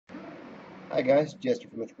Hi guys, Jester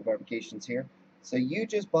from Mythical Fabrications here. So you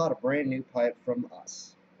just bought a brand new pipe from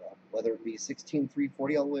us. Whether it be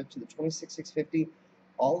 16340 all the way up to the 26650,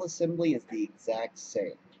 all assembly is the exact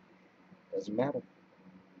same. Doesn't matter.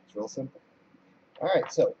 It's real simple.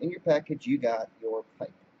 Alright, so in your package you got your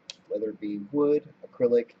pipe, whether it be wood,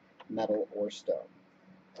 acrylic, metal, or stone.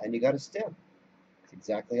 And you got a stem. It's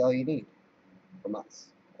exactly all you need from us,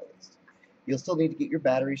 at least. You'll still need to get your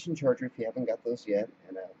batteries and charger if you haven't got those yet,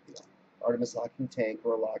 and Artemis locking tank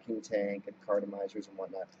or a locking tank and cartomizers and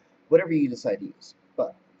whatnot, whatever you decide to use.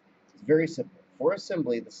 But it's very simple. For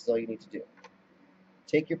assembly, this is all you need to do.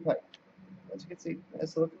 Take your pipe. As you can see,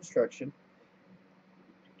 nice little construction.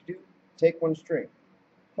 Take one string,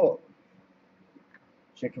 pull it.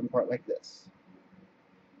 Should come apart like this.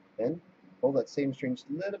 Then pull that same string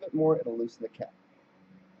just a little bit more, it'll loosen the cap.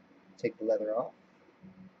 Take the leather off.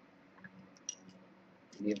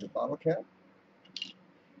 You need the bottle cap.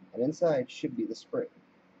 And inside should be the spring.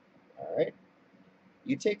 Alright?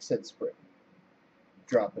 You take said spring,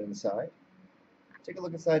 drop it inside, take a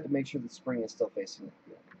look inside to make sure the spring is still facing the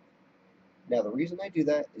field. Now the reason I do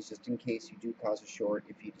that is just in case you do cause a short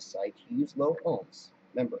if you decide to use low ohms.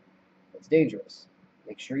 Remember, it's dangerous.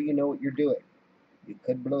 Make sure you know what you're doing. You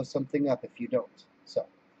could blow something up if you don't. So,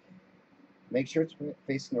 make sure it's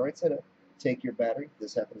facing the right side up. Take your battery.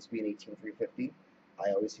 This happens to be an 18350.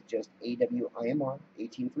 I always suggest AWIMR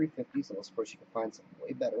 18350s, unless of course you can find something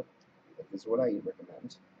way better. But this is what I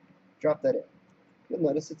recommend. Drop that in. You'll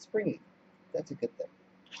notice it's springy. That's a good thing.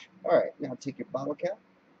 Alright, now take your bottle cap,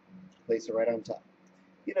 place it right on top.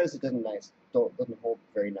 You notice it doesn't hold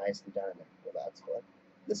very nice and down there. Well, that's what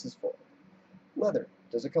this is for. Leather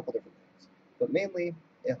does a couple different things, but mainly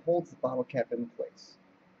it holds the bottle cap in place.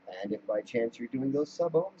 And if by chance you're doing those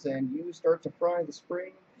sub-ohms and you start to fry the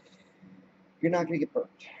spring, you're not going to get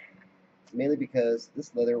burnt. Mainly because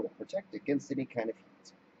this leather will protect against any kind of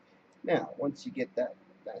heat. Now, once you get that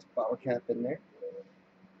nice bottle cap in there,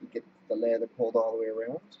 you get the leather pulled all the way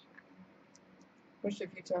around. Push it a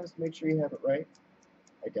few times to make sure you have it right.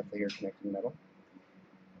 I definitely hear connecting metal.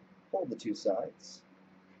 Hold the two sides.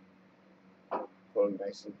 Pull it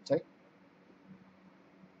nice and tight.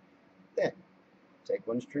 Then, take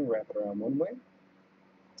one string, wrap it around one way.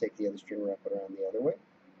 Take the other string, wrap it around the other way.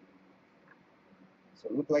 So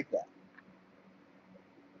it look like that.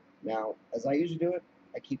 Now, as I usually do it,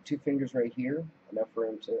 I keep two fingers right here, enough for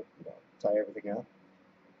him to tie everything up.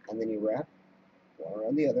 And then you wrap one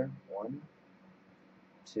around the other, 1,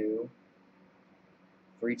 2,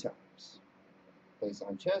 3 times. Place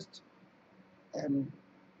on chest and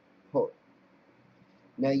pull it.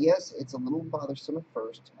 Now, yes, it's a little bothersome at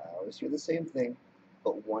first. I always hear the same thing,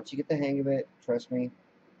 but once you get the hang of it, trust me,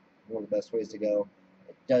 one of the best ways to go.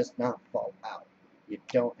 It does not fall out. You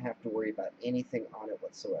don't have to worry about anything on it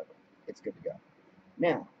whatsoever. It's good to go.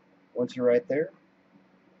 Now, once you're right there,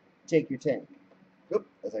 take your tank. Oop,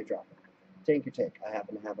 as I drop it. Take your tank. I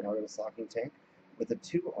happen to have an Artemis locking tank with a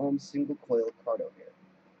 2 ohm single coil cardo here.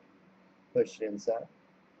 Push it inside.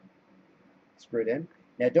 Screw it in.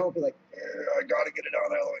 Now don't be like, I gotta get it out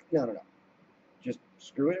of there. No. Just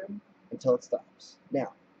screw it in until it stops.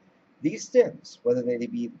 Now, these stems, whether they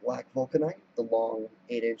be black vulcanite, the long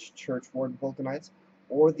 8-inch churchward vulcanites,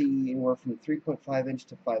 or the anywhere from 3.5 inch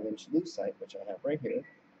to 5 inch lucite, which I have right here,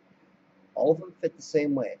 all of them fit the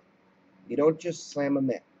same way. You don't just slam them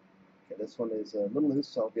in. Okay, this one is a little loose,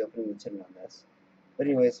 so I'll be opening the tin on this. But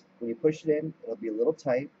anyways, when you push it in, it'll be a little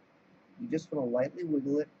tight. You just want to lightly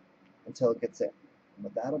wiggle it until it gets in.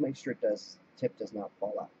 But that'll make sure tip does not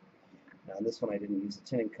fall out. Now on this one I didn't use the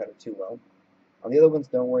tin and cutter too well. On the other ones,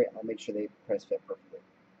 don't worry, I'll make sure they press fit perfectly.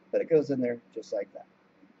 But it goes in there just like that.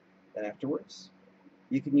 Then afterwards,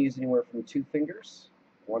 you can use anywhere from 2 fingers,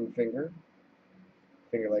 1 finger,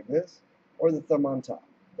 finger like this, or the thumb on top.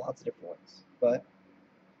 Lots of different ways. But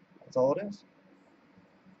that's all it is.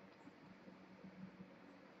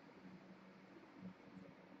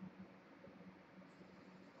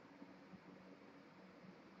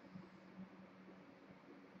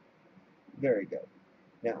 Very good.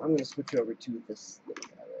 Now I'm going to switch over to this little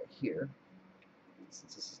guy right here.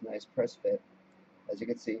 Since this is a nice press fit, as you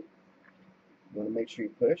can see, you want to make sure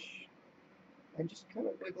you push and just kind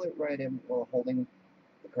of wiggle it right in while holding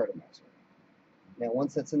the cartomizer. Now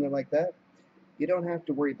once that's in there like that, you don't have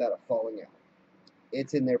to worry about it falling out.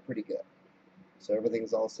 It's in there pretty good. So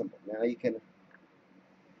everything's all simple. Now you can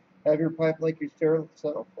have your pipe like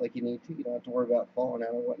yourself, like you need to. You don't have to worry about falling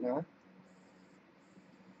out or whatnot.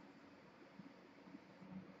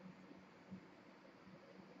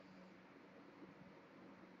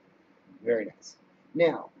 Very nice.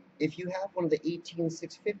 Now, if you have one of the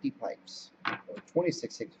 18650 pipes, or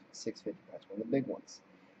 26650 pipes, one of the big ones,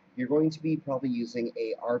 you're going to be probably using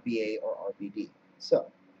a RBA or RBD. So,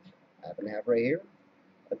 I happen to have right here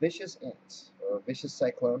a vicious ant, or a vicious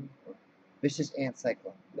cyclone, or vicious ant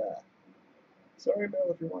cyclone. Sorry,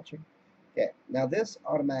 Bill, if you're watching. Okay, now this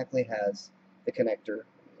automatically has the connector,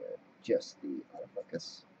 just the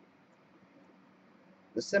autofocus.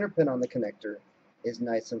 The center pin on the connector is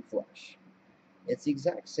nice and flush. It's the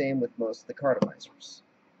exact same with most of the cartomizers.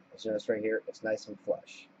 As you notice right here, it's nice and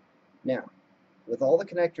flush. Now, with all the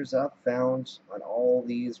connectors up found on all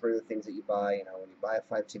these regular things that you buy, when you buy a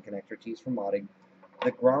 510 connector to use for modding,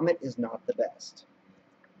 the grommet is not the best.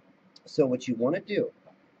 So what you want to do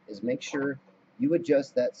is make sure you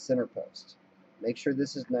adjust that center post. Make sure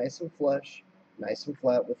this is nice and flush, nice and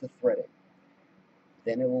flat with the threading.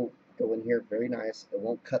 Then it will go in here very nice. It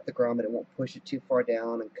won't cut the grommet, it won't push it too far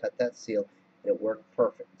down and cut that seal. It'll work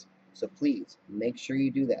perfect. So please, make sure you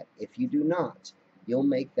do that. If you do not, you'll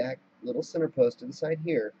make that little center post inside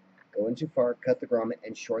here go in too far, cut the grommet,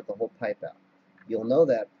 and short the whole pipe out. You'll know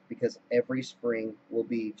that because every spring will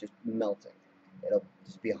be just melting. It'll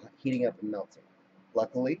just be heating up and melting.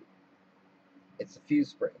 Luckily, it's a fuse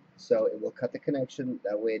spring, so it will cut the connection.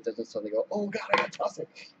 That way it doesn't suddenly go, oh God, I gotta toss it.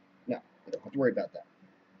 No, you don't have to worry about that.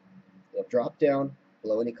 It'll drop down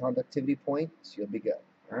below any conductivity point, so you'll be good.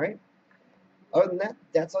 Alright? Other than that,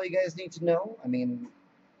 that's all you guys need to know.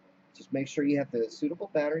 Just make sure you have the suitable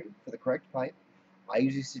battery for the correct pipe. I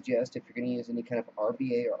usually suggest if you're going to use any kind of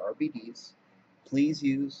RBA or RBDs, please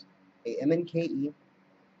use a MNKE,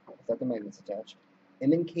 without the magnets attached,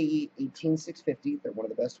 MNKE 18650. They're one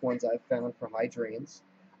of the best ones I've found for high drains.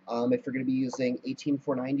 If you're going to be using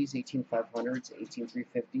 18490s, 18500s,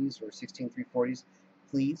 18350s, or 16340s,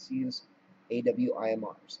 please use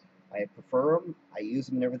AWIMRs. I prefer them. I use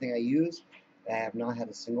them in everything I use. I have not had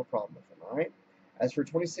a single problem with them. Alright? As for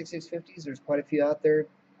 26650s, there's quite a few out there.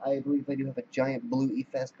 I believe I do have a giant blue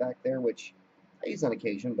E-Fest back there, which I use on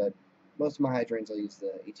occasion, but most of my high drains I'll use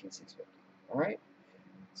the 18650. Alright?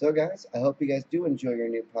 So guys, I hope you guys do enjoy your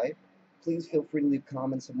new pipe. Please feel free to leave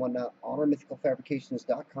comments and whatnot on our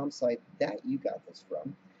mythicalfabrications.com site that you got this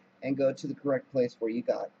from, and go to the correct place where you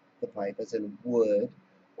got the pipe, as in wood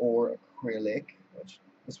or acrylic, which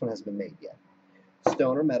this one hasn't been made yet.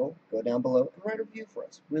 Stone or metal, go down below and write a review for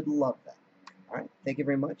us. We'd love that. Alright, thank you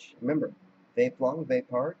very much. Remember, vape long, vape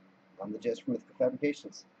hard. I'm the Jess from Mythical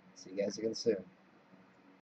Fabrications. See you guys again soon.